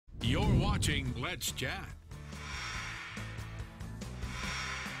watching Let's Chat.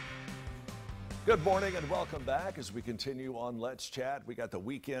 Good morning and welcome back as we continue on Let's Chat. We got the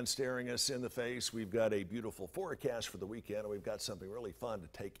weekend staring us in the face. We've got a beautiful forecast for the weekend, and we've got something really fun to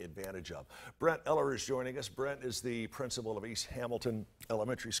take advantage of. Brent Eller is joining us. Brent is the principal of East Hamilton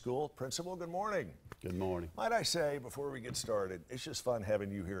Elementary School. Principal, good morning. Good morning. Might I say, before we get started, it's just fun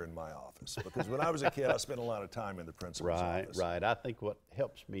having you here in my office, because when I was a kid, I spent a lot of time in the principal's office. Right. I think what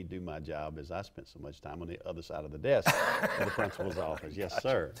helps me do my job is I spent so much time on the other side of the desk in the principal's office. Yes,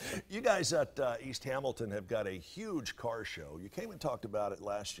 sir. You guys at East Hamilton have got a huge car show. You came and talked about it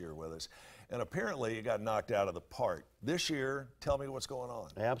last year with us, and apparently it got knocked out of the park. This year, tell me what's going on.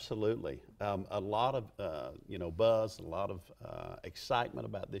 Absolutely. A lot of buzz, a lot of excitement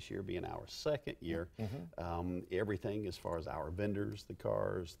about this year being our second year. Everything as far as our vendors, the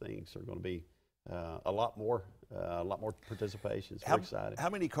cars, things are going to be a lot more participation. We're excited. How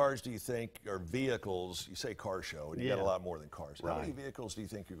many cars do you think, or vehicles, you say car show, and you got a lot more than cars. How many vehicles do you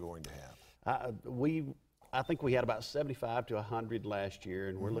think you're going to have? I think we had about 75 to 100 last year,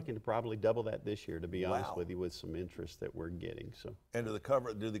 and we're looking to probably double that this year, to be honest with you, with some interest that we're getting. So. And do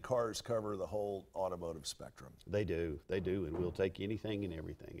the cars cover the whole automotive spectrum? They do, and we'll take anything and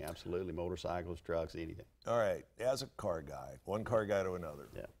everything, absolutely, motorcycles, trucks, anything. All right, as a car guy, one car guy to another,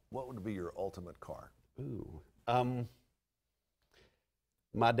 yeah. What would be your ultimate car? Ooh,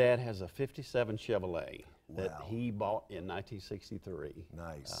 my dad has a 57 Chevrolet that he bought in 1963.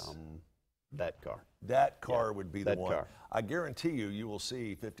 Nice. That car. That car would be the one. Car. I guarantee you will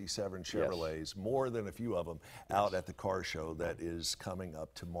see 57 Chevrolets, more than a few of them, out at the car show that is coming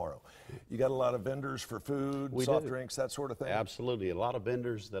up tomorrow. You got a lot of vendors for food, soft drinks, that sort of thing? Absolutely. A lot of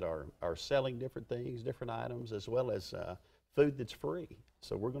vendors that are selling different things, different items, as well as food that's free.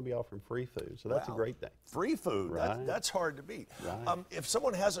 So we're going to be offering free food. So that's a great thing. Free food, that's hard to beat. Right. If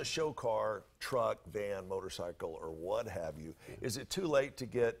someone has a show car, truck, van, motorcycle, or what have you, is it too late to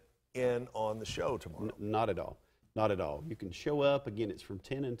get in on the show tomorrow? Not at all. Not at all. You can show up. Again, it's from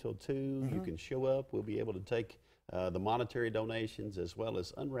 10 until 2. You can show up. We'll be able to take the monetary donations as well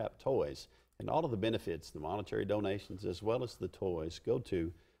as unwrapped toys. And all of the benefits, the monetary donations as well as the toys, go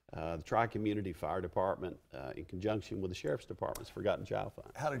to the Tri-Community Fire Department in conjunction with the Sheriff's Department's Forgotten Child Fund.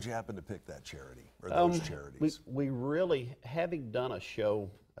 How did you happen to pick that charity, or those charities? We really, having done a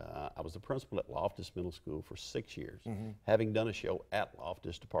show, I was the principal at Loftus Middle School for 6 years. Having done a show at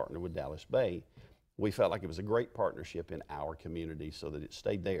Loftus to partner with Dallas Bay, we felt like it was a great partnership in our community so that it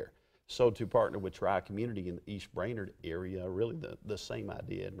stayed there. So to partner with Tri-Community in the East Brainerd area, really the same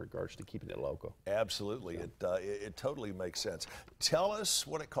idea in regards to keeping it local. Absolutely. It totally makes sense. Tell us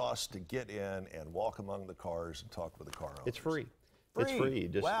what it costs to get in and walk among the cars and talk with the car owners. It's free. It's free.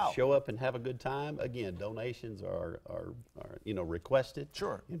 Just show up and have a good time. Again, donations are requested.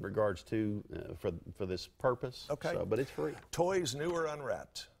 Sure. In regards to for this purpose. Okay. So, but it's free. Toys new or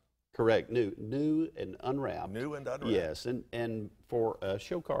unwrapped? Correct. New and unwrapped. New and unwrapped. Yes, and for a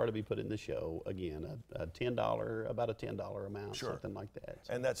show car to be put in the show, again, about a $10 amount, something like that.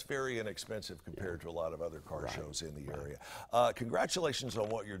 So. And that's very inexpensive compared to a lot of other car shows in the area. Congratulations on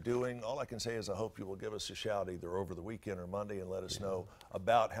what you're doing. All I can say is I hope you will give us a shout either over the weekend or Monday and let us know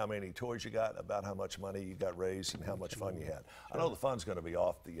about how many toys you got, about how much money you got raised, and how much fun you had. I know the fun's going to be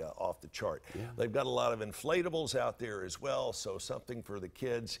off the chart. Yeah. They've got a lot of inflatables out there as well, so something for the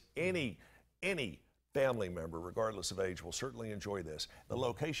kids. Any family member, regardless of age, will certainly enjoy this. The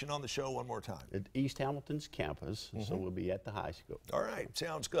location on the show, one more time. At East Hamilton's campus, so we'll be at the high school. All right,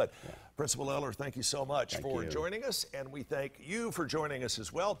 sounds good. Yeah. Principal Eller, thank you so much for joining us, and we thank you for joining us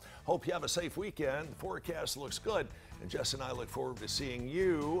as well. Hope you have a safe weekend. The forecast looks good, and Jess and I look forward to seeing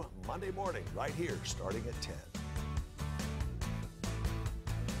you Monday morning right here starting at 10.